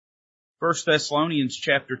1 Thessalonians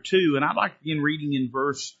chapter 2, and I'd like to begin reading in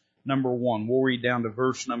verse number 1. We'll read down to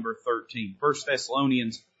verse number 13. 1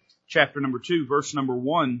 Thessalonians chapter number 2, verse number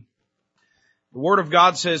 1. The Word of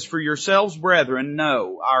God says, "For yourselves, brethren,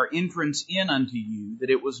 know our entrance in unto you,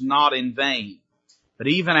 that it was not in vain. But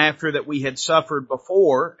even after that we had suffered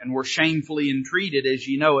before, and were shamefully entreated, as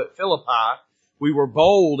ye know at Philippi, we were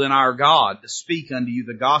bold in our God to speak unto you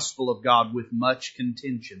the gospel of God with much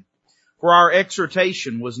contention. For our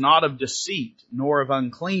exhortation was not of deceit, nor of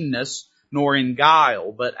uncleanness, nor in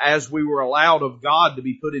guile, but as we were allowed of God to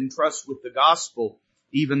be put in trust with the gospel,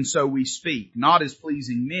 even so we speak, not as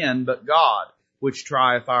pleasing men, but God, which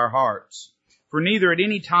trieth our hearts. For neither at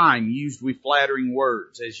any time used we flattering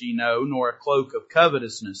words, as ye know, nor a cloak of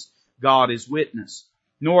covetousness, God is witness.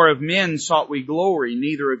 Nor of men sought we glory,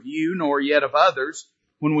 neither of you, nor yet of others,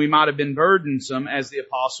 when we might have been burdensome as the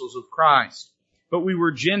apostles of Christ. But we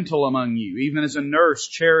were gentle among you, even as a nurse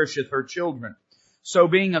cherisheth her children. So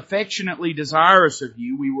being affectionately desirous of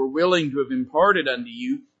you, we were willing to have imparted unto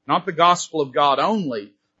you, not the gospel of God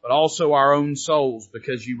only, but also our own souls,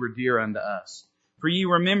 because you were dear unto us. For ye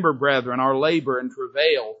remember, brethren, our labor and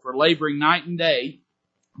travail, for laboring night and day,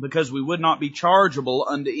 because we would not be chargeable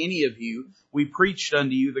unto any of you, we preached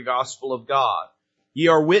unto you the gospel of God. Ye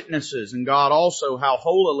are witnesses, and God also, how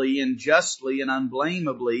holily and justly and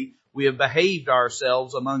unblameably we have behaved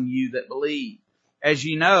ourselves among you that believe. As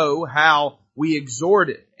ye know, how we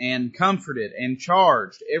exhorted and comforted and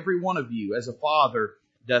charged every one of you as a father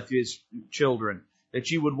doth his children, that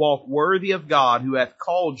ye would walk worthy of God who hath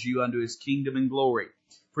called you unto his kingdom and glory.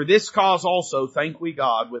 For this cause also thank we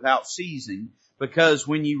God without ceasing, because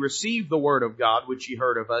when ye received the word of God, which ye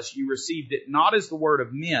heard of us, ye received it not as the word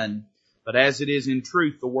of men, but as it is in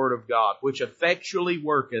truth the word of God, which effectually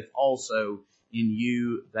worketh also in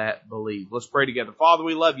you that believe." Let's pray together. Father,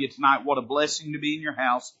 we love you tonight. What a blessing to be in your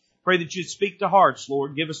house. Pray that you'd speak to hearts,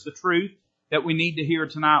 Lord. Give us the truth that we need to hear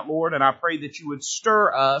tonight, Lord. And I pray that you would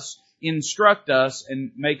stir us, instruct us,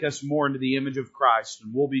 and make us more into the image of Christ.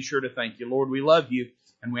 And we'll be sure to thank you. Lord, we love you,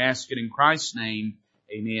 and we ask it in Christ's name.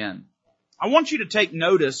 Amen. I want you to take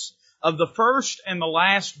notice of the first and the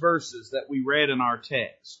last verses that we read in our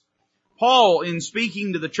text. Paul, in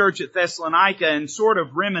speaking to the church at Thessalonica and sort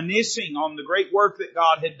of reminiscing on the great work that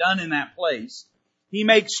God had done in that place, he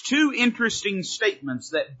makes two interesting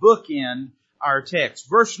statements that bookend our text.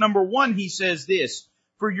 Verse number 1, he says this,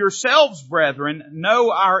 "For yourselves, brethren,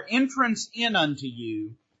 know our entrance in unto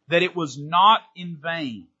you, that it was not in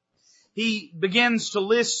vain." He begins to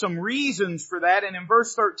list some reasons for that, and in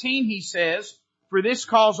verse 13 he says, "For this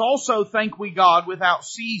cause also thank we God without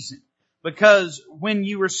ceasing. Because when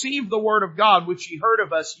you received the word of God, which ye heard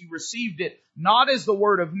of us, you received it not as the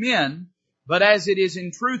word of men, but as it is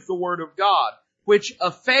in truth the word of God, which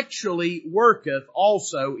effectually worketh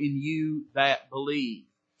also in you that believe."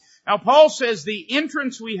 Now Paul says the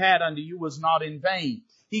entrance we had unto you was not in vain.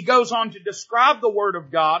 He goes on to describe the word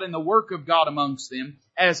of God and the work of God amongst them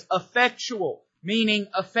as effectual, meaning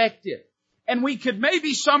effective. And we could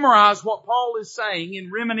maybe summarize what Paul is saying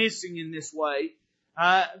in reminiscing in this way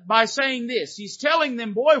by saying this. He's telling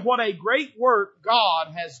them, boy, what a great work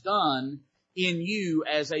God has done in you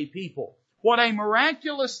as a people. What a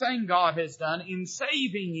miraculous thing God has done in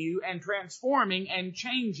saving you and transforming and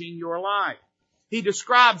changing your life. He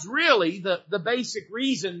describes really the basic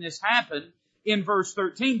reason this happened in verse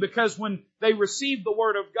 13, because when they received the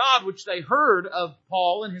word of God, which they heard of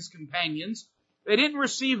Paul and his companions, they didn't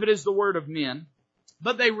receive it as the word of men,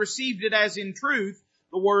 but they received it as in truth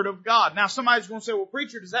the word of God. Now somebody's going to say, well,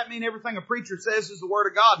 preacher, does that mean everything a preacher says is the word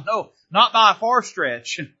of God? No, not by a far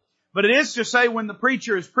stretch. But it is to say when the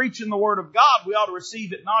preacher is preaching the word of God, we ought to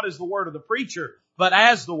receive it not as the word of the preacher, but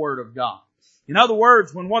as the word of God. In other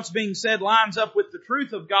words, when what's being said lines up with the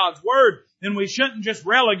truth of God's word, then we shouldn't just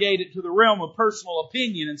relegate it to the realm of personal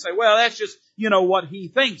opinion and say, well, that's just, what he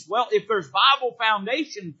thinks. Well, if there's Bible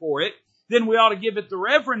foundation for it, then we ought to give it the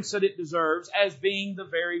reverence that it deserves as being the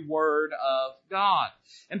very word of God.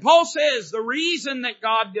 And Paul says the reason that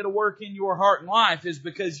God did a work in your heart and life is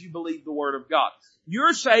because you believe the word of God.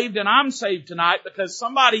 You're saved and I'm saved tonight because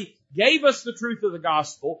somebody gave us the truth of the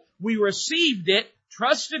gospel. We received it,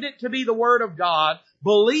 trusted it to be the word of God,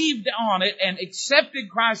 believed on it, and accepted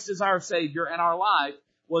Christ as our Savior, and our life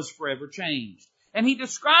was forever changed. And he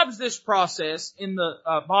describes this process in the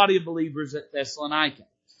body of believers at Thessalonica.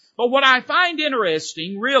 But what I find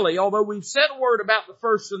interesting, really, although we've said a word about the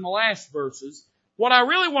first and the last verses, what I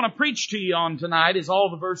really want to preach to you on tonight is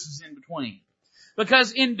all the verses in between.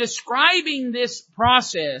 Because in describing this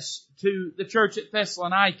process to the church at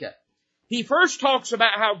Thessalonica, he first talks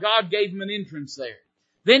about how God gave them an entrance there.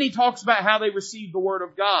 Then he talks about how they received the word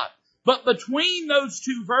of God. But between those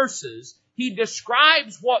two verses, he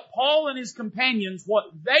describes what Paul and his companions, what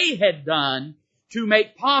they had done to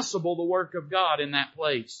make possible the work of God in that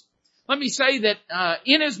place. Let me say that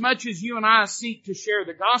inasmuch as you and I seek to share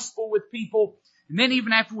the gospel with people, and then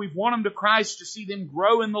even after we've won them to Christ to see them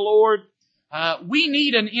grow in the Lord, we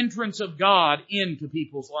need an entrance of God into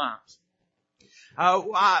people's lives.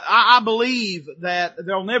 I believe that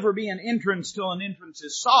there'll never be an entrance till an entrance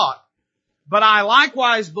is sought. But I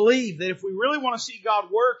likewise believe that if we really want to see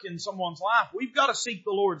God work in someone's life, we've got to seek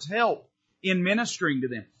the Lord's help in ministering to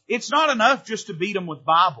them. It's not enough just to beat them with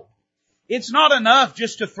Bible. It's not enough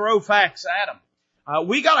just to throw facts at them.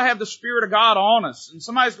 We got to have the Spirit of God on us. And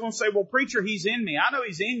somebody's going to say, well, preacher, He's in me. I know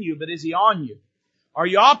He's in you, but is He on you? Are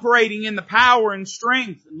you operating in the power and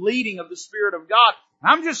strength and leading of the Spirit of God?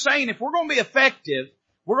 I'm just saying, if we're going to be effective,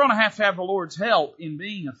 we're going to have the Lord's help in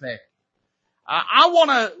being effective. I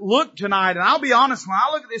want to look tonight, and I'll be honest, when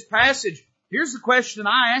I look at this passage, here's the question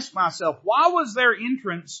I ask myself. Why was their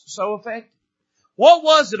entrance so effective? What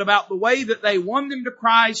was it about the way that they won them to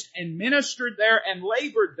Christ and ministered there and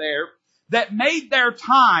labored there that made their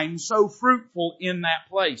time so fruitful in that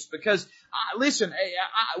place? Because, listen,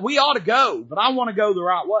 we ought to go, but I want to go the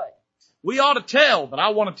right way. We ought to tell, but I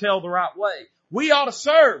want to tell the right way. We ought to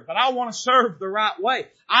serve, but I want to serve the right way.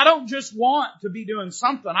 I don't just want to be doing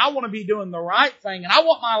something. I want to be doing the right thing. And I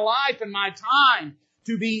want my life and my time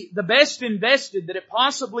to be the best invested that it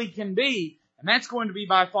possibly can be. And that's going to be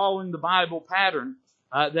by following the Bible pattern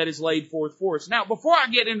that is laid forth for us. Now, before I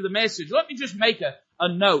get into the message, let me just make a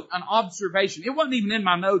note, an observation. It wasn't even in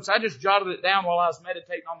my notes. I just jotted it down while I was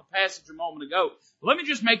meditating on the passage a moment ago. Let me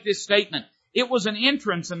just make this statement. It was an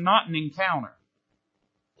entrance and not an encounter.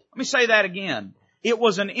 Let me say that again. It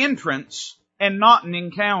was an entrance and not an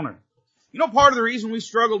encounter. You know, part of the reason we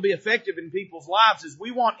struggle to be effective in people's lives is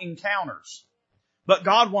we want encounters. But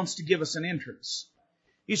God wants to give us an entrance.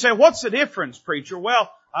 You say, what's the difference, preacher?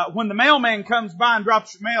 Well, when the mailman comes by and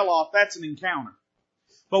drops your mail off, that's an encounter.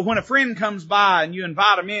 But when a friend comes by and you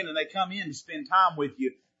invite them in and they come in to spend time with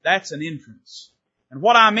you, that's an entrance. And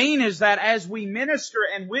what I mean is that as we minister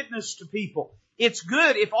and witness to people, it's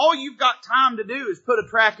good if all you've got time to do is put a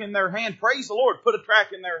tract in their hand. Praise the Lord, put a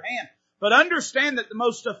tract in their hand. But understand that the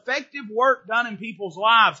most effective work done in people's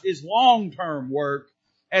lives is long-term work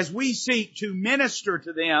as we seek to minister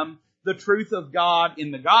to them the truth of God in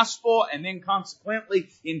the gospel and then consequently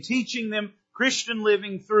in teaching them Christian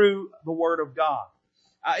living through the Word of God.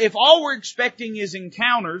 If all we're expecting is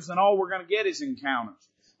encounters, then all we're going to get is encounters.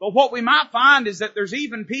 But what we might find is that there's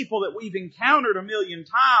even people that we've encountered a million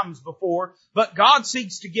times before, but God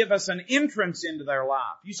seeks to give us an entrance into their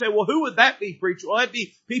life. You say, well, who would that be, preacher? Well, that'd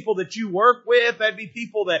be people that you work with. That'd be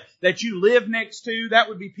people that you live next to. That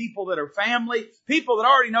would be people that are family. People that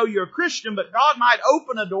already know you're a Christian, but God might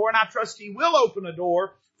open a door, and I trust He will open a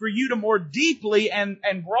door for you to more deeply and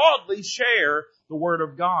broadly share the Word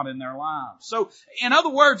of God in their lives. So, in other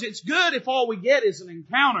words, it's good if all we get is an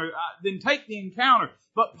encounter, then take the encounter.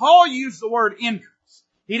 But Paul used the word entrance.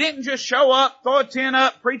 He didn't just show up, throw a tent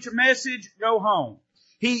up, preach a message, go home.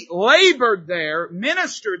 He labored there,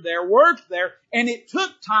 ministered there, worked there, and it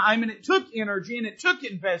took time and it took energy and it took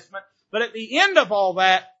investment. But at the end of all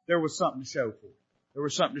that, there was something to show for it. There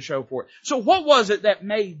was something to show for it. So what was it that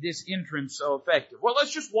made this entrance so effective? Well,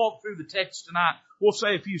 let's just walk through the text tonight. We'll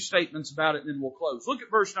say a few statements about it and then we'll close. Look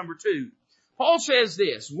at verse number 2. Paul says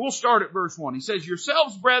this, we'll start at verse 1. He says,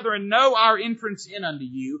 yourselves, brethren, know our entrance in unto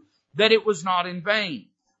you, that it was not in vain.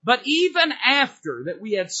 But even after that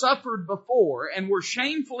we had suffered before and were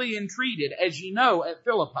shamefully entreated, as ye know, at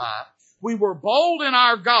Philippi, we were bold in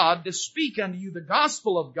our God to speak unto you the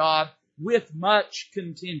gospel of God with much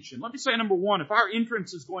contention. Let me say number 1, if our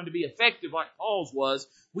entrance is going to be effective like Paul's was,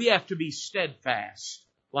 we have to be steadfast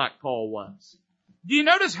like Paul was. Do you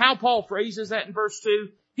notice how Paul phrases that in verse 2?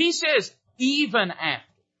 He says, even after.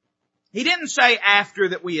 He didn't say after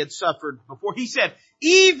that we had suffered before. He said,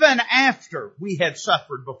 even after we had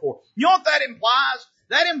suffered before. You know what that implies?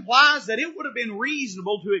 That implies that it would have been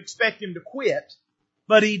reasonable to expect him to quit,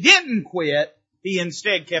 but he didn't quit. He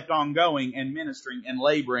instead kept on going and ministering and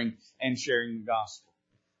laboring and sharing the gospel.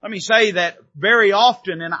 Let me say that very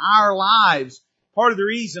often in our lives, part of the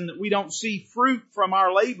reason that we don't see fruit from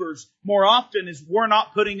our labors more often is we're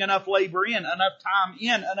not putting enough labor in, enough time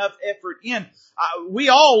in, enough effort in. We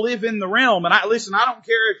all live in the realm, and I don't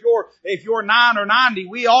care if you're 9 or 90,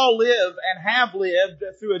 we all live and have lived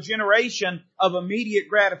through a generation of immediate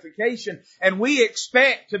gratification, and we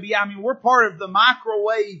expect to be, we're part of the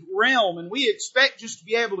microwave realm, and we expect just to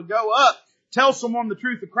be able to go up tell someone the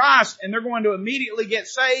truth of Christ and they're going to immediately get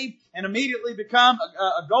saved and immediately become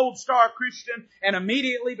a gold star Christian and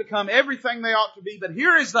immediately become everything they ought to be. But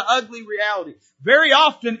here is the ugly reality. Very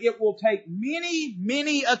often it will take many,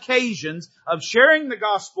 many occasions of sharing the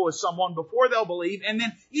gospel with someone before they'll believe, and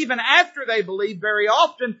then even after they believe, very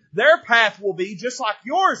often their path will be, just like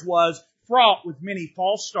yours was, fraught with many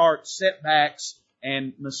false starts, setbacks,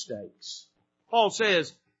 and mistakes. Paul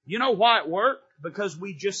says, you know why it worked? Because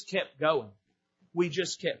we just kept going. We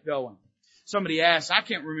just kept going. Somebody asked, I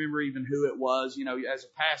can't remember even who it was. You know, as a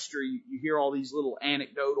pastor, you hear all these little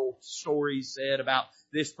anecdotal stories said about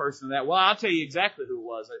this person and that. Well, I'll tell you exactly who it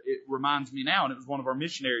was. It reminds me now, and it was one of our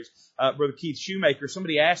missionaries, Brother Keith Shoemaker.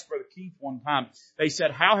 Somebody asked Brother Keith one time, they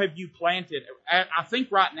said, how have you planted? I think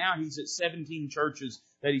right now he's at 17 churches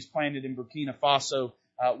that he's planted in Burkina Faso,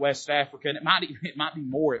 West Africa, and it might be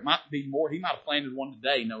more. It might be more. He might have planted one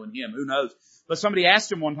today, knowing him. Who knows? But somebody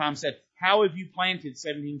asked him one time, said, how have you planted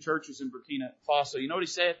 17 churches in Burkina Faso? You know what he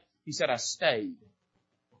said? He said, I stayed.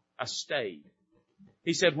 I stayed.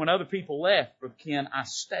 He said, when other people left, Brother Ken, I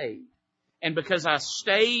stayed. And because I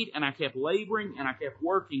stayed and I kept laboring and I kept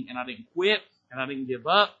working and I didn't quit and I didn't give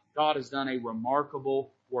up, God has done a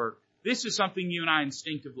remarkable work. This is something you and I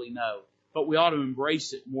instinctively know, but we ought to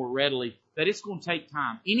embrace it more readily, that it's going to take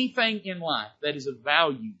time. Anything in life that is of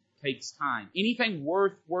value takes time. Anything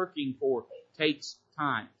worth working for takes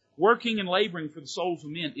time. Working and laboring for the souls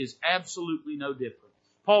of men is absolutely no different.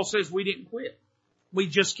 Paul says we didn't quit. We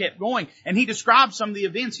just kept going. And he describes some of the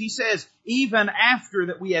events. He says, even after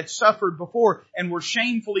that we had suffered before and were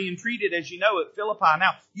shamefully entreated, as you know, at Philippi.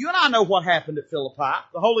 Now, you and I know what happened at Philippi.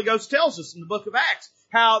 The Holy Ghost tells us in the book of Acts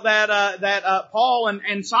how that Paul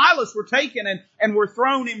and Silas were taken and were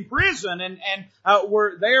thrown in prison and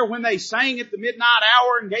were there when they sang at the midnight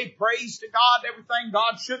hour and gave praise to God and everything.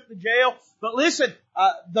 God shook the jail. But listen,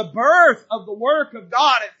 the birth of the work of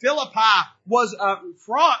God at Philippi was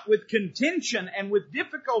fraught with contention and with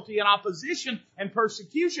difficulty and opposition and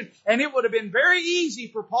persecution. And it would have been very easy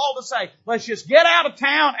for Paul to say, let's just get out of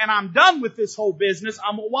town and I'm done with this whole business.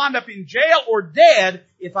 I'm going to wind up in jail or dead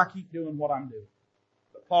if I keep doing what I'm doing.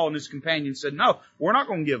 But Paul and his companions said, no, we're not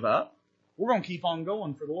going to give up. We're going to keep on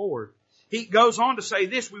going for the Lord. He goes on to say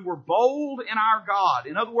this, we were bold in our God.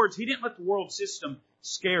 In other words, he didn't let the world system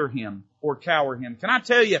scare him or cower him. Can I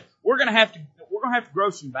tell you, we're going to have to grow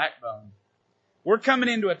some backbone. We're coming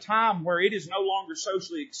into a time where it is no longer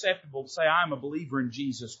socially acceptable to say, I'm a believer in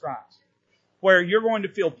Jesus Christ. Where you're going to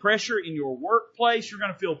feel pressure in your workplace, you're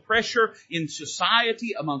going to feel pressure in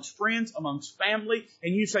society, amongst friends, amongst family,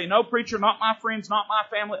 and you say, no, preacher, not my friends, not my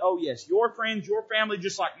family. Oh yes, your friends, your family,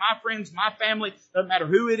 just like my friends, my family, doesn't matter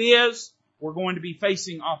who it is, we're going to be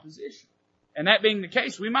facing opposition. And that being the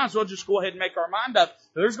case, we might as well just go ahead and make our mind up.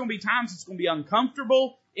 There's going to be times it's going to be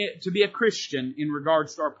uncomfortable to be a Christian in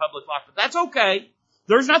regards to our public life. But that's okay.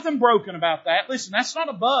 There's nothing broken about that. Listen, that's not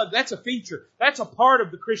a bug. That's a feature. That's a part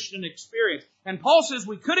of the Christian experience. And Paul says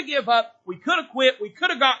we could have given up. We could have quit. We could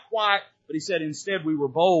have got quiet. But he said instead we were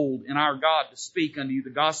bold in our God to speak unto you the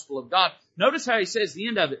gospel of God. Notice how he says the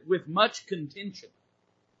end of it, with much contention.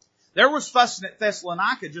 There was fussing at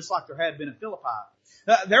Thessalonica just like there had been at Philippi.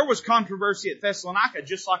 There was controversy at Thessalonica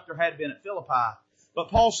just like there had been at Philippi. But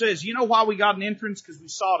Paul says, you know why we got an entrance? Because we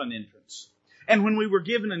sought an entrance. And when we were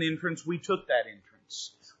given an entrance, we took that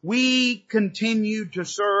entrance. We continued to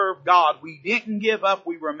serve God. We didn't give up.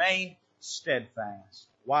 We remained steadfast.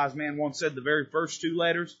 A wise man once said the very first two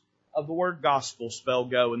letters of the word gospel spell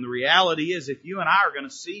go. And the reality is, if you and I are going to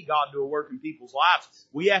see God do a work in people's lives,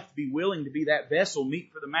 we have to be willing to be that vessel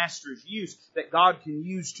meet for the Master's use that God can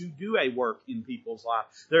use to do a work in people's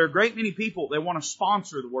lives. There are a great many people that want to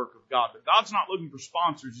sponsor the work of God, but God's not looking for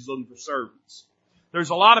sponsors, He's looking for servants. There's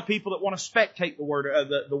a lot of people that want to spectate the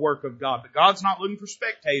work of God, but God's not looking for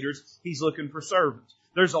spectators, He's looking for servants.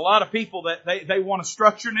 There's a lot of people that they want to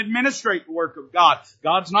structure and administrate the work of God.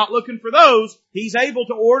 God's not looking for those. He's able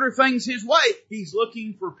to order things His way. He's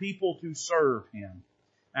looking for people to serve Him.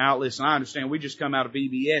 Now listen, I understand we just come out of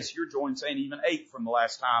VBS. Your joints ain't even ached from the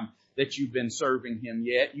last time that you've been serving Him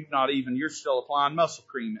yet. You're still applying muscle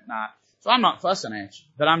cream at night. So I'm not fussing at you.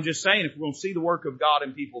 But I'm just saying if we're going to see the work of God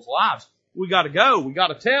in people's lives, we got to go. We got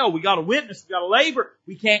to tell. We got to witness. We got to labor.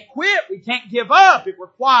 We can't quit. We can't give up. It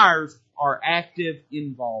requires our active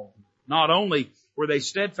involvement. Not only were they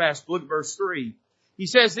steadfast, look at verse 3. He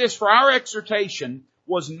says this, for our exhortation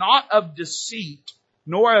was not of deceit,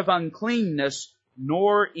 nor of uncleanness,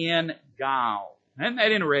 nor in guile. Isn't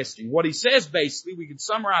that interesting? What he says basically, we could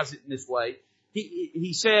summarize it in this way.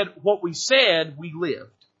 He said, what we said, we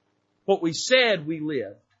lived. What we said, we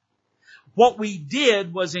lived. What we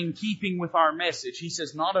did was in keeping with our message. He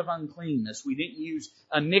says, not of uncleanness. We didn't use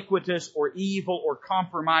iniquitous or evil or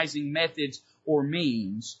compromising methods or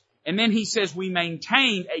means. And then he says we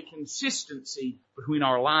maintained a consistency between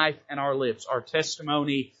our life and our lips, our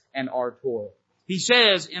testimony and our toil. He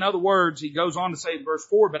says, in other words, he goes on to say in verse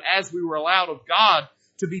 4, but as we were allowed of God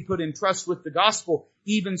to be put in trust with the gospel,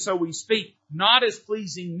 even so we speak, not as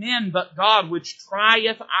pleasing men, but God which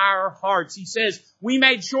trieth our hearts. He says, we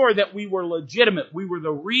made sure that we were legitimate. We were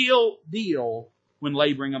the real deal when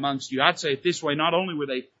laboring amongst you. I'd say it this way, not only were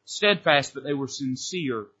they steadfast, but they were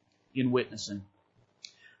sincere in witnessing.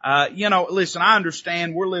 Listen, I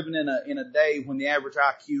understand we're living in a day when the average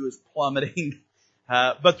IQ is plummeting.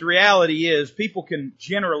 But the reality is people can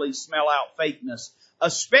generally smell out fakeness,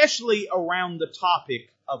 especially around the topic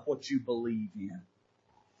of what you believe in.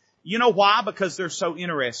 You know why? Because they're so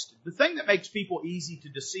interested. The thing that makes people easy to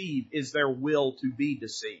deceive is their will to be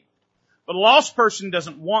deceived. But a lost person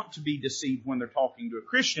doesn't want to be deceived when they're talking to a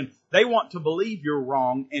Christian. They want to believe you're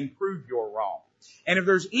wrong and prove you're wrong. And if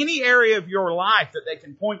there's any area of your life that they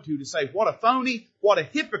can point to say, what a phony, what a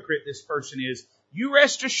hypocrite this person is, you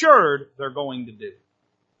rest assured they're going to do.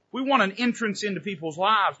 We want an entrance into people's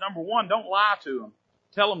lives. Number one, don't lie to them.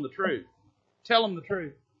 Tell them the truth. Tell them the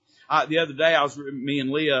truth. The other day, me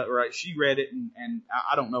and Leah, she read it, and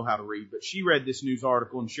I don't know how to read, but she read this news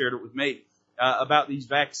article and shared it with me about these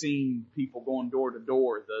vaccine people going door to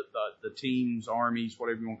door, the teams, armies,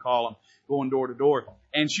 whatever you want to call them, going door to door.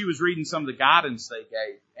 And she was reading some of the guidance they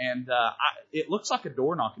gave, and it looks like a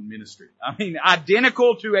door knocking ministry. I mean,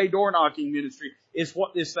 identical to a door knocking ministry is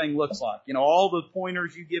what this thing looks like. You know, all the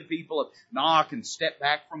pointers you give people of knock and step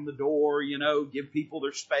back from the door, give people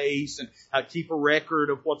their space and keep a record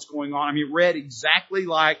of what's going on. I mean, it read exactly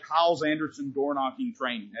like Hyles Anderson door knocking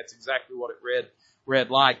training. That's exactly what it read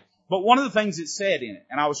like. But one of the things it said in it,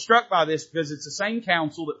 and I was struck by this because it's the same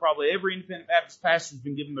counsel that probably every independent Baptist pastor has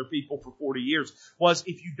been giving their people for 40 years, was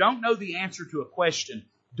if you don't know the answer to a question,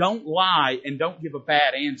 don't lie and don't give a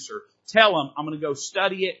bad answer. Tell them, I'm going to go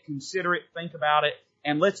study it, consider it, think about it,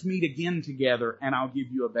 and let's meet again together and I'll give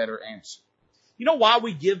you a better answer. You know why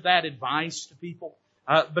we give that advice to people?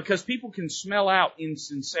 Because people can smell out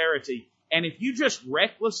insincerity. And if you just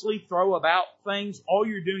recklessly throw about things, all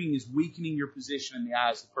you're doing is weakening your position in the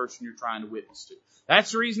eyes of the person you're trying to witness to.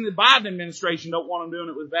 That's the reason the Biden administration don't want them doing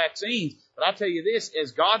it with vaccines. But I tell you this,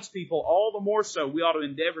 as God's people, all the more so, we ought to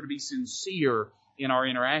endeavor to be sincere in our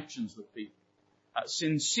interactions with people.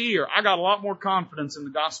 Sincere. I got a lot more confidence in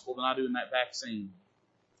the gospel than I do in that vaccine.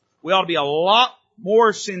 We ought to be a lot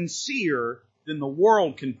more sincere than the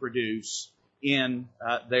world can produce in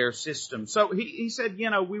their system. So he said,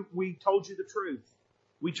 we told you the truth.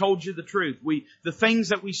 We told you the truth. The things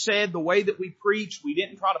that we said, the way that we preached, we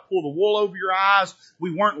didn't try to pull the wool over your eyes.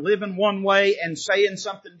 We weren't living one way and saying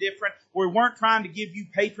something different. We weren't trying to give you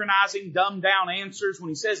patronizing, dumbed down answers. When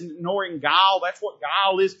he says ignoring guile, that's what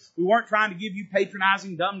guile is. We weren't trying to give you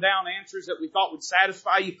patronizing, dumbed down answers that we thought would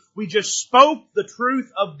satisfy you. We just spoke the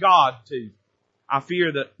truth of God to you. I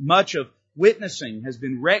fear that much of witnessing has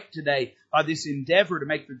been wrecked today by this endeavor to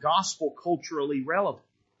make the gospel culturally relevant.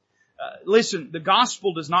 Listen, the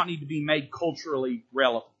gospel does not need to be made culturally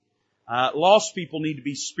relevant. Lost people need to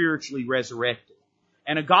be spiritually resurrected.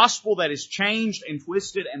 And a gospel that is changed and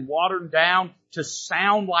twisted and watered down to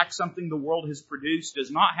sound like something the world has produced does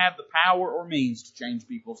not have the power or means to change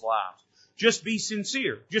people's lives. Just be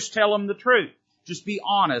sincere. Just tell them the truth. Just be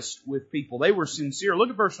honest with people. They were sincere. Look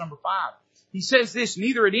at verse number 5. He says this,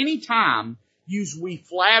 neither at any time use we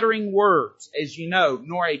flattering words, as you know,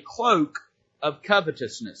 nor a cloak of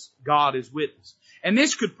covetousness. God is witness. And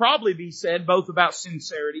this could probably be said both about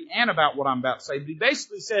sincerity and about what I'm about to say. But he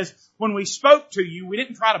basically says, when we spoke to you, we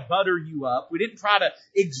didn't try to butter you up. We didn't try to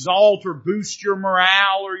exalt or boost your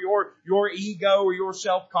morale or your ego or your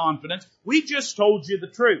self-confidence. We just told you the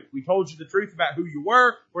truth. We told you the truth about who you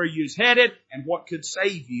were, where you was headed, and what could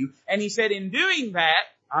save you. And he said, in doing that,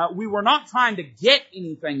 we were not trying to get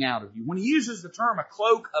anything out of you. When he uses the term a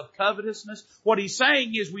cloak of covetousness, what he's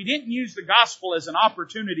saying is we didn't use the gospel as an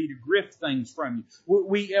opportunity to grift things from you.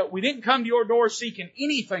 We didn't come to your door seeking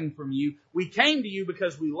anything from you. We came to you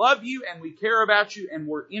because we love you and we care about you and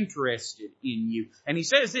we're interested in you. And he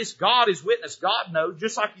says this, God is witness. God knows,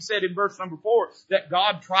 just like he said in verse number 4, that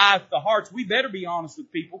God trieth the hearts. We better be honest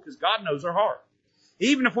with people because God knows our heart.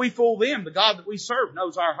 Even if we fool them, the God that we serve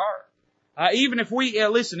knows our heart. Even if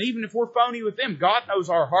we're phony with them, God knows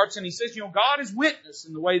our hearts. And he says, God is witness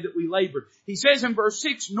in the way that we labored. He says in verse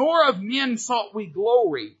 6, nor of men sought we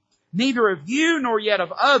glory, neither of you nor yet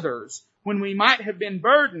of others, when we might have been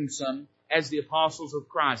burdensome as the apostles of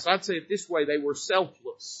Christ. I'd say it this way, they were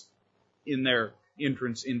selfless. in their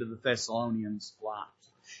entrance into the Thessalonians'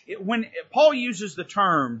 lives. When Paul uses the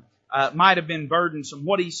term, might have been burdensome,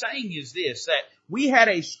 what he's saying is this, that we had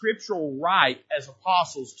a scriptural right as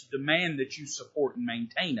apostles to demand that you support and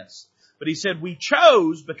maintain us. But he said we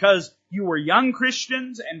chose because you were young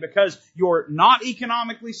Christians and because you're not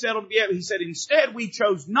economically settled yet. He said instead we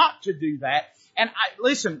chose not to do that. And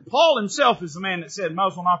listen, Paul himself is the man that said, might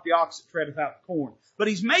as well knock the ox that treadeth out the corn. But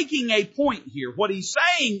he's making a point here. What he's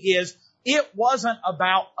saying is, it wasn't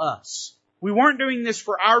about us. We weren't doing this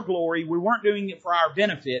for our glory. We weren't doing it for our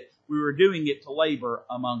benefit. We were doing it to labor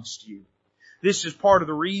amongst you. This is part of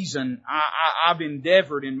the reason I've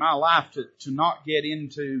endeavored in my life to not get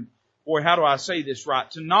into, boy, how do I say this right?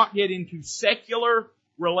 To not get into secular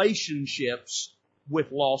relationships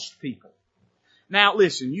with lost people. Now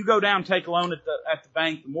listen, you go down and take a loan at the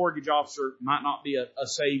bank, the mortgage officer might not be a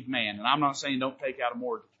saved man. And I'm not saying don't take out a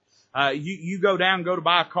mortgage. You go down, go to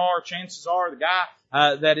buy a car, chances are the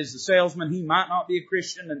guy that is the salesman, he might not be a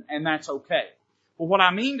Christian, and that's okay. But what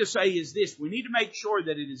I mean to say is this, we need to make sure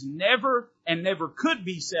that it is never and never could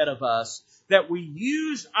be said of us that we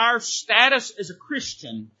use our status as a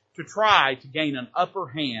Christian to try to gain an upper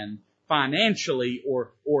hand financially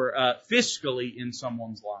or fiscally in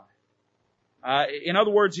someone's life. In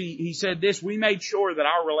other words, he said this, we made sure that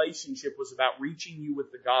our relationship was about reaching you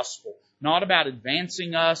with the gospel, not about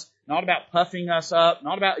advancing us, not about puffing us up,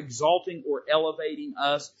 not about exalting or elevating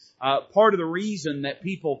us. Part of the reason that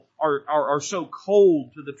people are so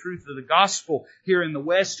cold to the truth of the gospel here in the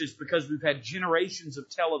West is because we've had generations of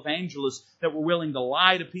televangelists that were willing to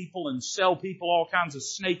lie to people and sell people all kinds of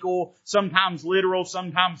snake oil, sometimes literal,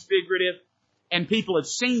 sometimes figurative. And people have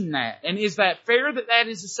seen that. And is that fair that that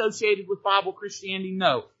is associated with Bible Christianity?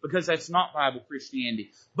 No, because that's not Bible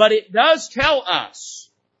Christianity. But it does tell us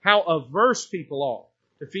how averse people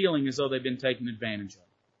are to feeling as though they've been taken advantage of.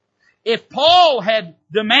 If Paul had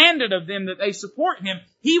demanded of them that they support him,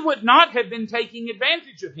 he would not have been taking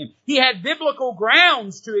advantage of him. He had biblical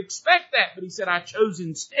grounds to expect that, but he said, I chose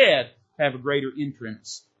instead to have a greater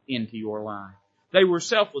entrance into your life. They were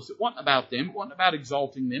selfless. It wasn't about them. It wasn't about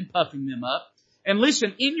exalting them, puffing them up. And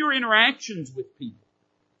listen, in your interactions with people,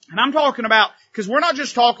 and I'm talking about, because we're not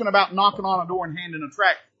just talking about knocking on a door and handing a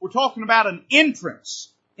tract. We're talking about an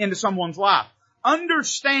entrance into someone's life.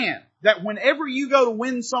 Understand that whenever you go to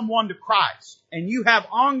win someone to Christ and you have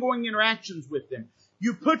ongoing interactions with them,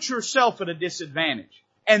 you put yourself at a disadvantage.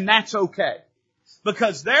 And that's okay.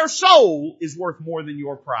 Because their soul is worth more than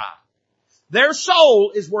your pride. Their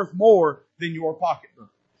soul is worth more than your pocketbook.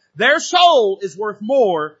 Their soul is worth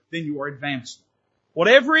more than your advancement.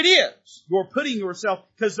 Whatever it is, you're putting yourself,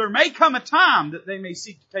 because there may come a time that they may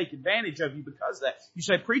seek to take advantage of you because of that. You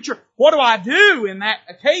say, preacher, what do I do in that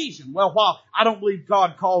occasion? Well, while I don't believe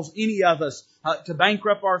God calls any of us to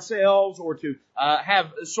bankrupt ourselves or to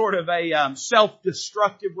have sort of a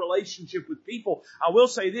self-destructive relationship with people, I will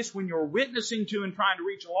say this, when you're witnessing to and trying to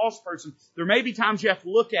reach a lost person, there may be times you have to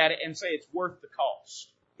look at it and say it's worth the cost.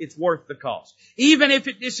 It's worth the cost. Even if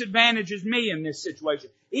it disadvantages me in this situation.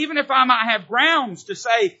 Even if I might have grounds to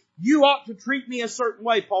say, you ought to treat me a certain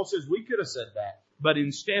way. Paul says, we could have said that. But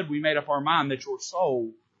instead we made up our mind that your soul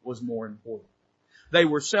was more important. They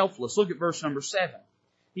were selfless. Look at verse number 7.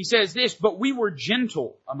 He says this, but we were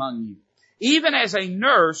gentle among you, even as a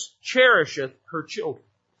nurse cherisheth her children.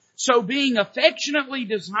 So being affectionately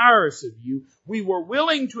desirous of you, we were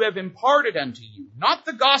willing to have imparted unto you, not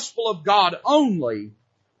the gospel of God only,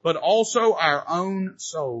 but also our own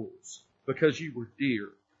souls, because you were dear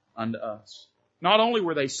unto us. Not only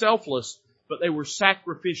were they selfless, but they were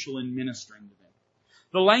sacrificial in ministering to them.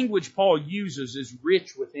 The language Paul uses is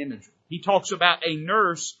rich with imagery. He talks about a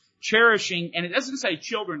nurse cherishing, and it doesn't say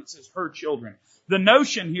children, it says her children. The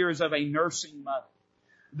notion here is of a nursing mother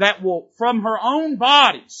that will, from her own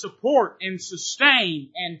body, support and sustain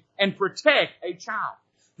and protect a child.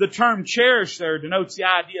 The term cherish there denotes the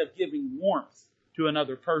idea of giving warmth to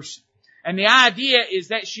another person. And the idea is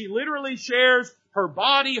that she literally shares her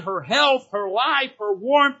body, her health, her life, her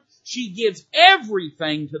warmth. She gives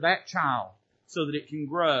everything to that child so that it can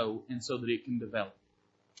grow and so that it can develop.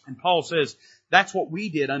 And Paul says, that's what we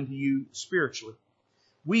did unto you spiritually.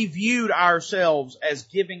 We viewed ourselves as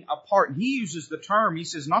giving a part. And he uses the term, he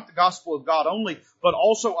says, not the gospel of God only, but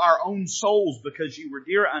also our own souls because you were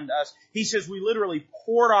dear unto us. He says we literally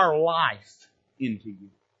poured our life into you.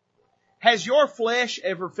 Has your flesh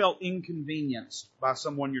ever felt inconvenienced by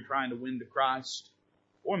someone you're trying to win to Christ?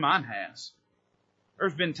 Or mine has.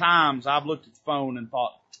 There's been times I've looked at the phone and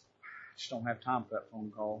thought, I just don't have time for that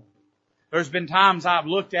phone call. There's been times I've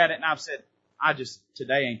looked at it and I've said,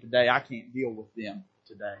 today ain't the day. I can't deal with them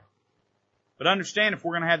today. But understand, if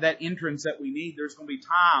we're going to have that entrance that we need, there's going to be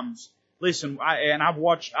times. Listen, I've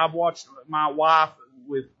watched my wife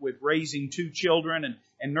with raising 2 children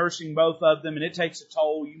and nursing both of them, and it takes a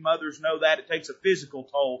toll. You mothers know that. It takes a physical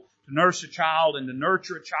toll to nurse a child and to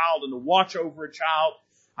nurture a child and to watch over a child.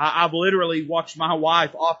 I've literally watched my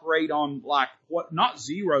wife operate on not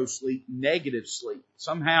zero sleep, negative sleep.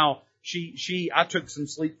 Somehow I took some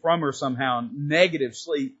sleep from her somehow, negative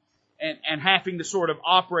sleep, and having to sort of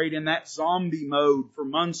operate in that zombie mode for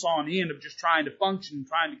months on end of just trying to function and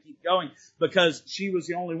trying to keep going, because she was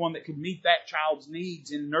the only one that could meet that child's needs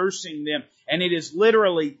in nursing them. And it is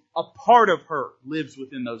literally a part of her lives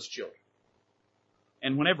within those children.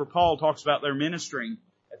 And whenever Paul talks about their ministering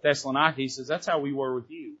at Thessalonica, he says, that's how we were with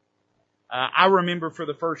you. I remember for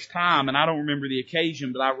the first time, and I don't remember the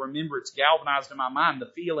occasion, but I remember it's galvanized in my mind, the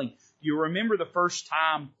feeling. Do you remember the first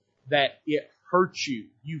time that it hurt you?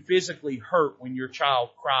 You physically hurt when your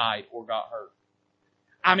child cried or got hurt.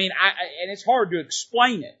 I mean, and it's hard to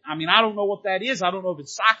explain it. I mean, I don't know what that is. I don't know if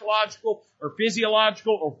it's psychological or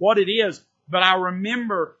physiological or what it is, but I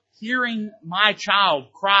remember hearing my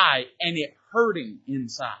child cry and it hurting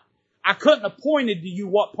inside. I couldn't have pointed to you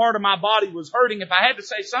what part of my body was hurting. If I had to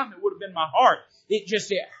say something, it would have been my heart. It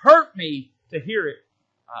hurt me to hear it.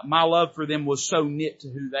 My love for them was so knit to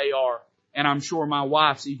who they are. And I'm sure my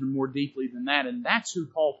wife's even more deeply than that. And that's who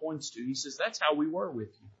Paul points to. He says, that's how we were with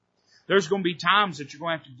you. There's going to be times that you're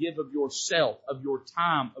going to have to give of yourself, of your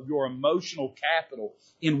time, of your emotional capital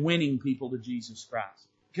in winning people to Jesus Christ.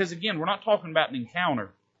 Because again, we're not talking about an encounter.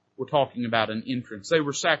 We're talking about an entrance. They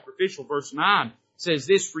were sacrificial. Verse 9 says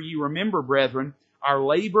this, for you remember, brethren, our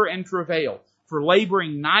labor and travail, for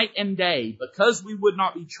laboring night and day, because we would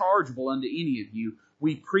not be chargeable unto any of you,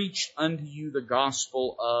 we preached unto you the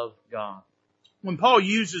gospel of God. When Paul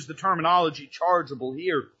uses the terminology chargeable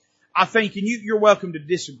here, I think, and you're welcome to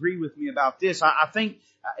disagree with me about this, I think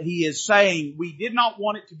he is saying we did not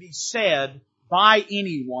want it to be said by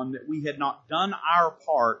anyone that we had not done our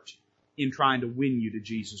part in trying to win you to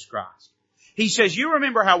Jesus Christ. He says, you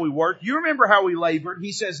remember how we worked. You remember how we labored.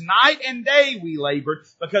 He says, night and day we labored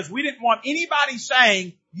because we didn't want anybody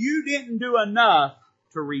saying, you didn't do enough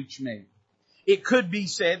to reach me. It could be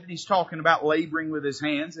said that he's talking about laboring with his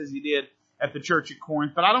hands as he did at the church at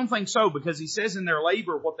Corinth, but I don't think so, because he says in their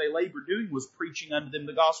labor, what they labored doing was preaching unto them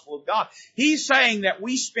the gospel of God. He's saying that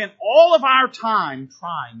we spent all of our time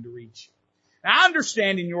trying to reach you. Now I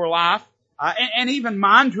understand in your life, and even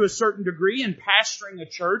mine to a certain degree in pastoring a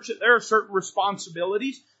church, that there are certain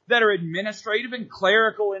responsibilities that are administrative and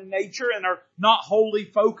clerical in nature and are not wholly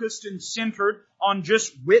focused and centered on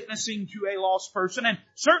just witnessing to a lost person. And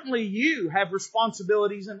certainly you have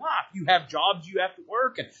responsibilities in life. You have jobs you have to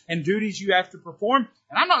work and duties you have to perform.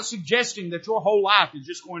 And I'm not suggesting that your whole life is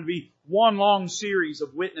just going to be one long series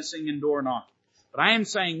of witnessing and door knocking. But I am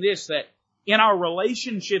saying this, that in our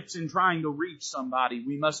relationships in trying to reach somebody,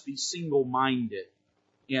 we must be single-minded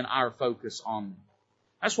in our focus on them.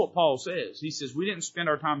 That's what Paul says. He says, we didn't spend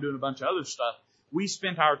our time doing a bunch of other stuff. We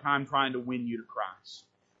spent our time trying to win you to Christ.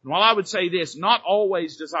 And while I would say this, not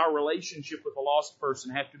always does our relationship with a lost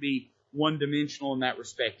person have to be one-dimensional in that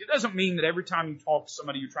respect. It doesn't mean that every time you talk to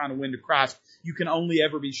somebody you're trying to win to Christ, you can only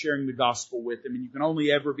ever be sharing the gospel with them and you can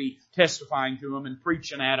only ever be testifying to them and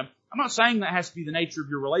preaching at them. I'm not saying that has to be the nature of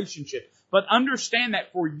your relationship, but understand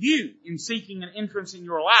that for you, in seeking an entrance in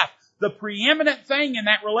your life, the preeminent thing in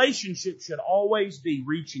that relationship should always be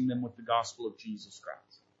reaching them with the gospel of Jesus Christ.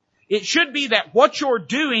 It should be that what you're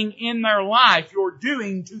doing in their life, you're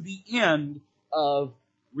doing to the end of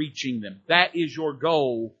reaching them. That is your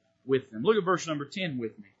goal with them. Look at verse number 10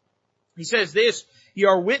 with me. He says this, ye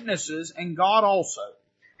are witnesses, and God also,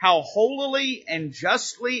 how holily and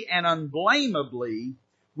justly and unblameably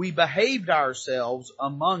we behaved ourselves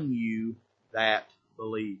among you that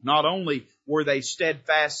believe. Not only were they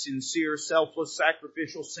steadfast, sincere, selfless,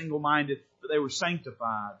 sacrificial, single-minded, but they were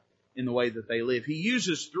sanctified in the way that they live. He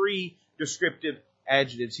uses 3 descriptive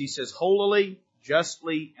adjectives. He says holily,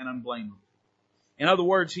 justly, and unblameably. In other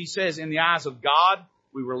words, he says in the eyes of God,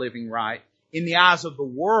 we were living right. In the eyes of the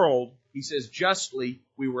world, he says justly,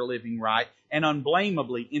 we were living right. And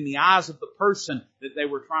unblameably, in the eyes of the person that they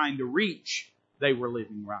were trying to reach, they were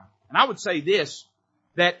living right. And I would say this,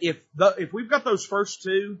 that if we've got those first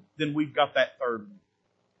 2, then we've got that third one.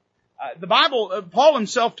 The Bible, Paul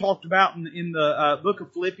himself talked about in the book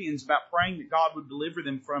of Philippians about praying that God would deliver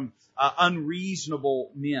them from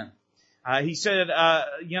unreasonable men. He said,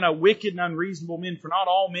 wicked and unreasonable men, for not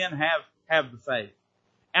all men have the faith.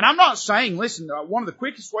 And I'm not saying, listen, one of the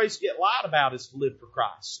quickest ways to get lied about is to live for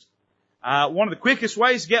Christ. One of the quickest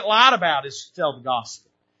ways to get lied about is to tell the gospel.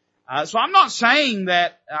 So I'm not saying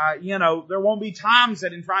that, there won't be times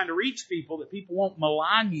that in trying to reach people that people won't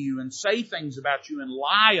malign you and say things about you and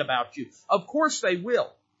lie about you. Of course they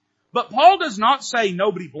will. But Paul does not say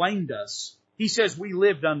nobody blamed us. He says we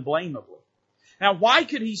lived unblameably. Now, why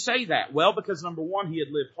could he say that? Well, because number one, he had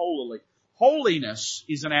lived holily. Holiness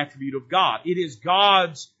is an attribute of God. It is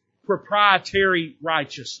God's proprietary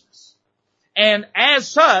righteousness. And as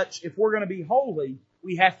such, if we're going to be holy,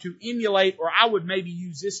 we have to emulate, or I would maybe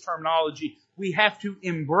use this terminology, we have to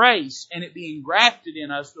embrace, and it be engrafted in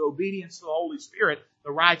us, the obedience to the Holy Spirit,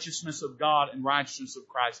 the righteousness of God and righteousness of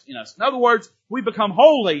Christ in us. In other words, we become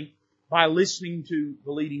holy by listening to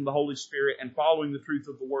the leading of the Holy Spirit and following the truth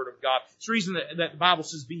of the Word of God. It's the reason that the Bible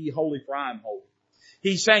says, be ye holy, for I am holy.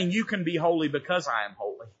 He's saying you can be holy because I am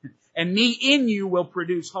holy. And me in you will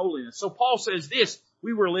produce holiness. So Paul says this,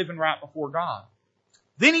 we were living right before God.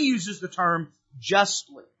 Then he uses the term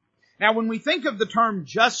justly. Now when we think of the term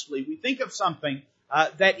justly, we think of something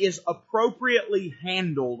that is appropriately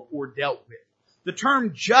handled or dealt with. The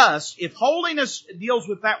term just, if holiness deals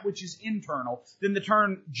with that which is internal, then the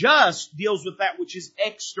term just deals with that which is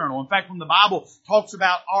external. In fact, when the Bible talks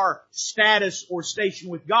about our status or station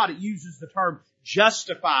with God, it uses the term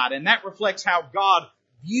justified, and that reflects how God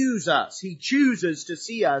views us. He chooses to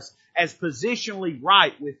see us as positionally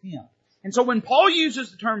right with Him. And so when Paul uses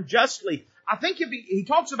the term justly, I think if he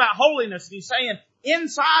talks about holiness, he's saying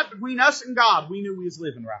inside between us and God, we knew we was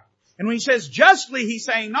living right. And when he says justly, he's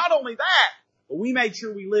saying not only that, but we made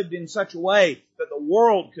sure we lived in such a way that the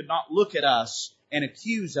world could not look at us and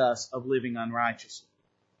accuse us of living unrighteously.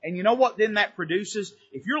 And you know what then that produces?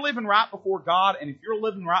 If you're living right before God and if you're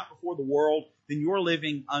living right before the world, then you're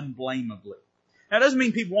living unblameably. Now, it doesn't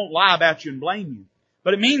mean people won't lie about you and blame you.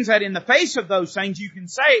 But it means that in the face of those things, you can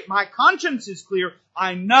say, my conscience is clear.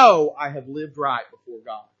 I know I have lived right before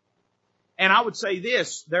God. And I would say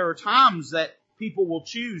this, there are times that people will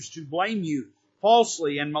choose to blame you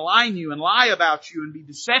falsely and malign you and lie about you and be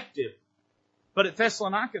deceptive. But at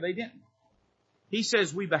Thessalonica, they didn't. He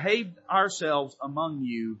says, we behaved ourselves among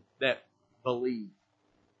you that believe.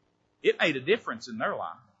 It made a difference in their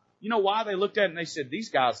life. You know why? They looked at it and they said, these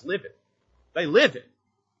guys live it. They live it.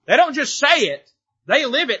 They don't just say it. They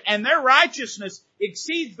live it. And their righteousness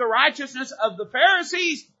exceeds the righteousness of the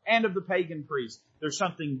Pharisees and of the pagan priests. There's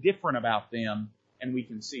something different about them, and we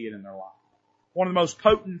can see it in their life. One of the most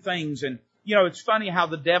potent things, and it's funny how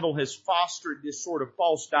the devil has fostered this sort of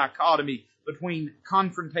false dichotomy between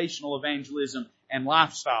confrontational evangelism and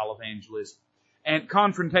lifestyle evangelism. And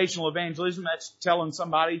confrontational evangelism, that's telling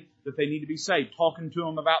somebody that they need to be saved, talking to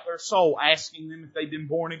them about their soul, asking them if they've been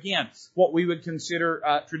born again, what we would consider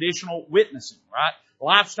traditional witnessing, right?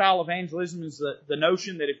 Lifestyle evangelism is the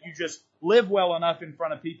notion that if you just live well enough in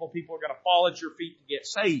front of people, people are going to fall at your feet to get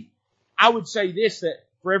saved. I would say this, that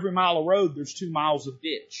for every mile of road, there's 2 miles of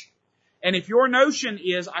ditch. And if your notion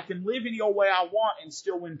is, I can live any old way I want and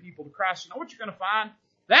still win people to Christ, you know what you're going to find?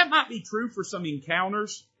 That might be true for some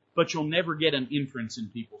encounters, but you'll never get an entrance in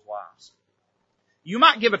people's lives. You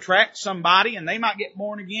might give a tract to somebody and they might get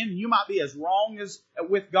born again, and you might be as wrong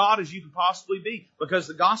with God as you can possibly be, because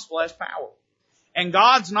the gospel has power. And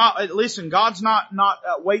God's not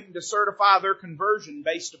waiting to certify their conversion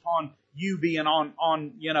based upon you being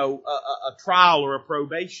on a trial or a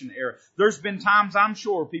probation era. There's been times, I'm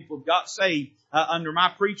sure, people have got saved under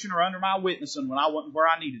my preaching or under my witnessing when I wasn't where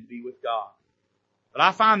I needed to be with God. But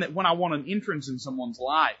I find that when I want an entrance in someone's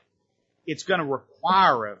life, it's going to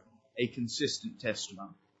require a consistent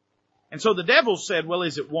testimony. And so the devil said, well,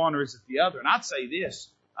 is it one or is it the other? And I'd say this,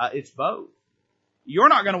 it's both. You're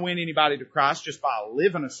not going to win anybody to Christ just by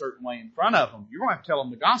living a certain way in front of them. You're going to have to tell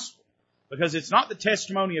them the gospel. Because it's not the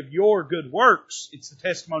testimony of your good works, it's the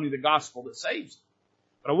testimony of the gospel that saves them.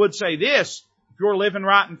 But I would say this, if you're living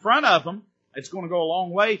right in front of them, it's going to go a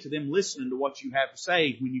long way to them listening to what you have to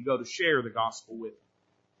say when you go to share the gospel with them.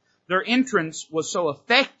 Their entrance was so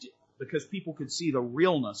effective because people could see the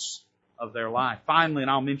realness of their life. Finally,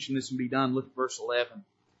 and I'll mention this and be done, look at verse 11.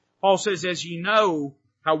 Paul says, as ye know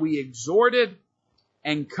how we exhorted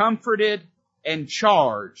and comforted and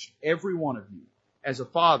charged every one of you, as a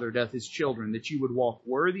father doth his children, that you would walk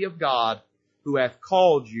worthy of God, who hath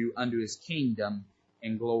called you unto His kingdom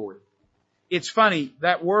and glory. It's funny,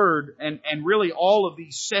 that word, and really all of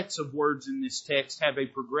these sets of words in this text have a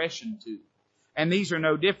progression to them. And these are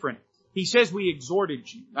no different. He says we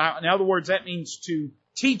exhorted you. Now, in other words, that means to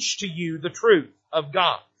teach to you the truth of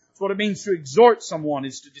God. That's what it means to exhort someone,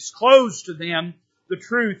 is to disclose to them the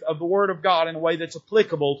truth of the Word of God in a way that's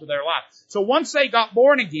applicable to their life. So once they got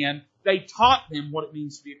born again, they taught them what it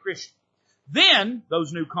means to be a Christian. Then,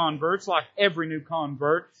 those new converts, like every new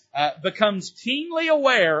convert, becomes keenly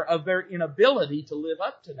aware of their inability to live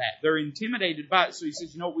up to that. They're intimidated by it. So he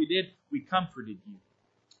says, you know what we did? We comforted you.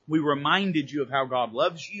 We reminded you of how God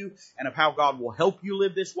loves you and of how God will help you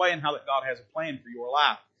live this way and how that God has a plan for your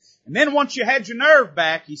life. And then once you had your nerve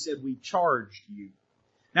back, he said, we charged you.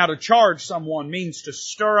 Now to charge someone means to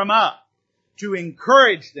stir them up, to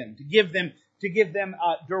encourage them, to give them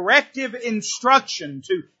directive instruction,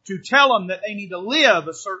 to tell them that they need to live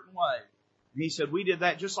a certain way. And he said, we did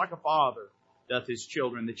that just like a father doth his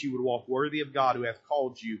children, that you would walk worthy of God who hath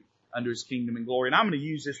called you under His kingdom and glory. And I'm going to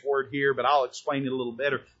use this word here, but I'll explain it a little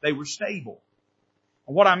better. They were stable.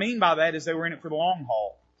 And what I mean by that is they were in it for the long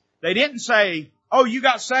haul. They didn't say, oh, you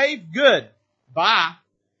got saved? Good. Bye.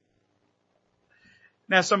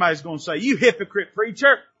 Now somebody's going to say, you hypocrite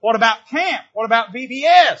preacher, what about camp? What about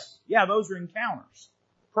VBS? Yeah, those are encounters.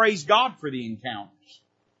 Praise God for the encounters.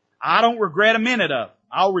 I don't regret a minute of it.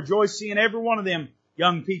 I'll rejoice seeing every one of them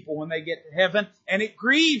young people when they get to heaven. And it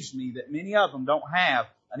grieves me that many of them don't have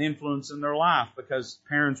an influence in their life because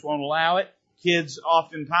parents won't allow it. Kids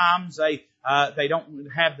oftentimes, they don't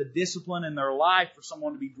have the discipline in their life for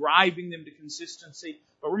someone to be driving them to consistency.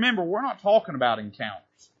 But remember, we're not talking about encounters.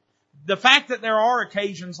 The fact that there are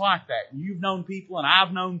occasions like that, you've known people and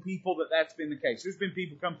I've known people that's been the case. There's been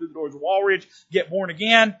people come through the doors of Walridge, get born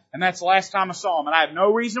again, and that's the last time I saw them. And I have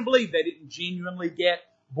no reason to believe they didn't genuinely get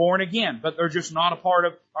born again, but they're just not a part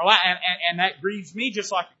of our life. And that grieves me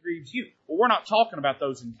just like it grieves you. But we're not talking about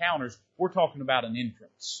those encounters. We're talking about an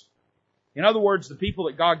entrance. In other words, the people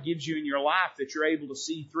that God gives you in your life that you're able to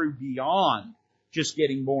see through beyond just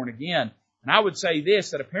getting born again. And I would say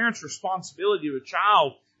this, that a parent's responsibility to a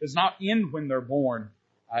child does not end when they're born.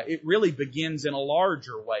 It really begins in a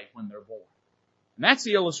larger way when they're born. And that's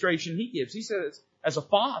the illustration he gives. He says, as a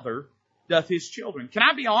father doth his children. Can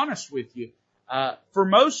I be honest with you? For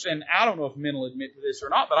most, and I don't know if men will admit to this or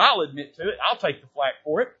not, but I'll admit to it. I'll take the flak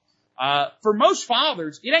for it. For most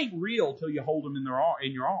fathers, it ain't real till you hold them in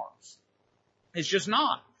your arms. It's just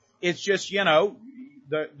not. It's just,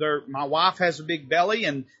 my wife has a big belly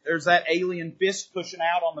and there's that alien fist pushing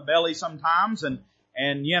out on the belly sometimes and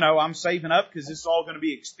I'm saving up because this is all going to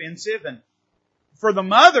be expensive. And for the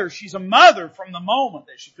mother, she's a mother from the moment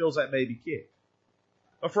that she feels that baby kick.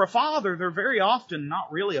 But for a father, they're very often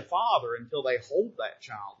not really a father until they hold that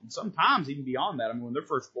child. And sometimes even beyond that. I mean, when they're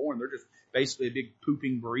first born, they're just basically a big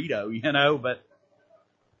pooping burrito, But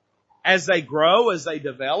as they grow, as they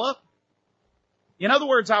develop, in other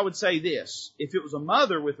words, I would say this. If it was a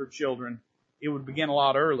mother with her children, it would begin a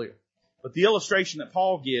lot earlier. But the illustration that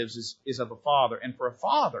Paul gives is of a father. And for a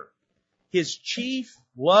father, his chief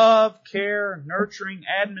love, care, nurturing,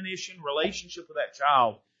 admonition, relationship with that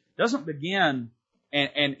child doesn't begin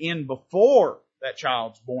and end before that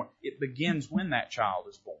child's born. It begins when that child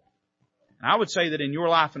is born. And I would say that in your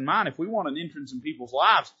life and mine, if we want an entrance in people's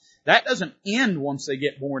lives, that doesn't end once they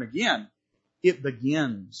get born again. It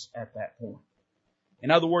begins at that point.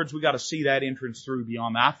 In other words, we got to see that entrance through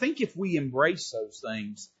beyond that. I think if we embrace those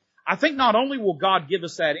things, I think not only will God give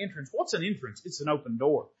us that entrance. What's an entrance? It's an open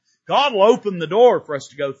door. God will open the door for us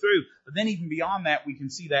to go through. But then even beyond that, we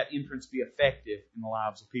can see that entrance be effective in the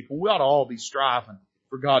lives of people. We ought to all be striving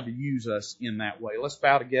for God to use us in that way. Let's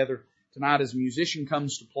bow together tonight as a musician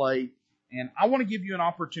comes to play. And I want to give you an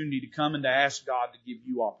opportunity to come and to ask God to give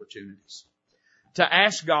you opportunities. To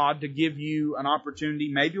ask God to give you an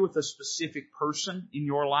opportunity, maybe with a specific person in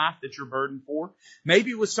your life that you're burdened for.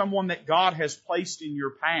 Maybe with someone that God has placed in your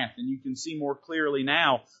path and you can see more clearly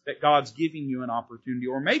now that God's giving you an opportunity.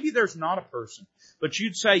 Or maybe there's not a person, but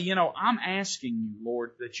you'd say, I'm asking you,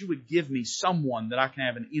 Lord, that you would give me someone that I can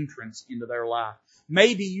have an entrance into their life.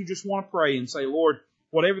 Maybe you just want to pray and say, Lord,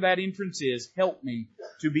 whatever that entrance is, help me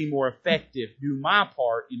to be more effective, do my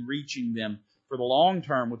part in reaching them for the long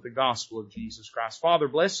term with the gospel of Jesus Christ. Father,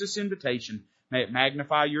 bless this invitation. May it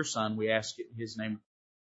magnify your Son. We ask it in His name.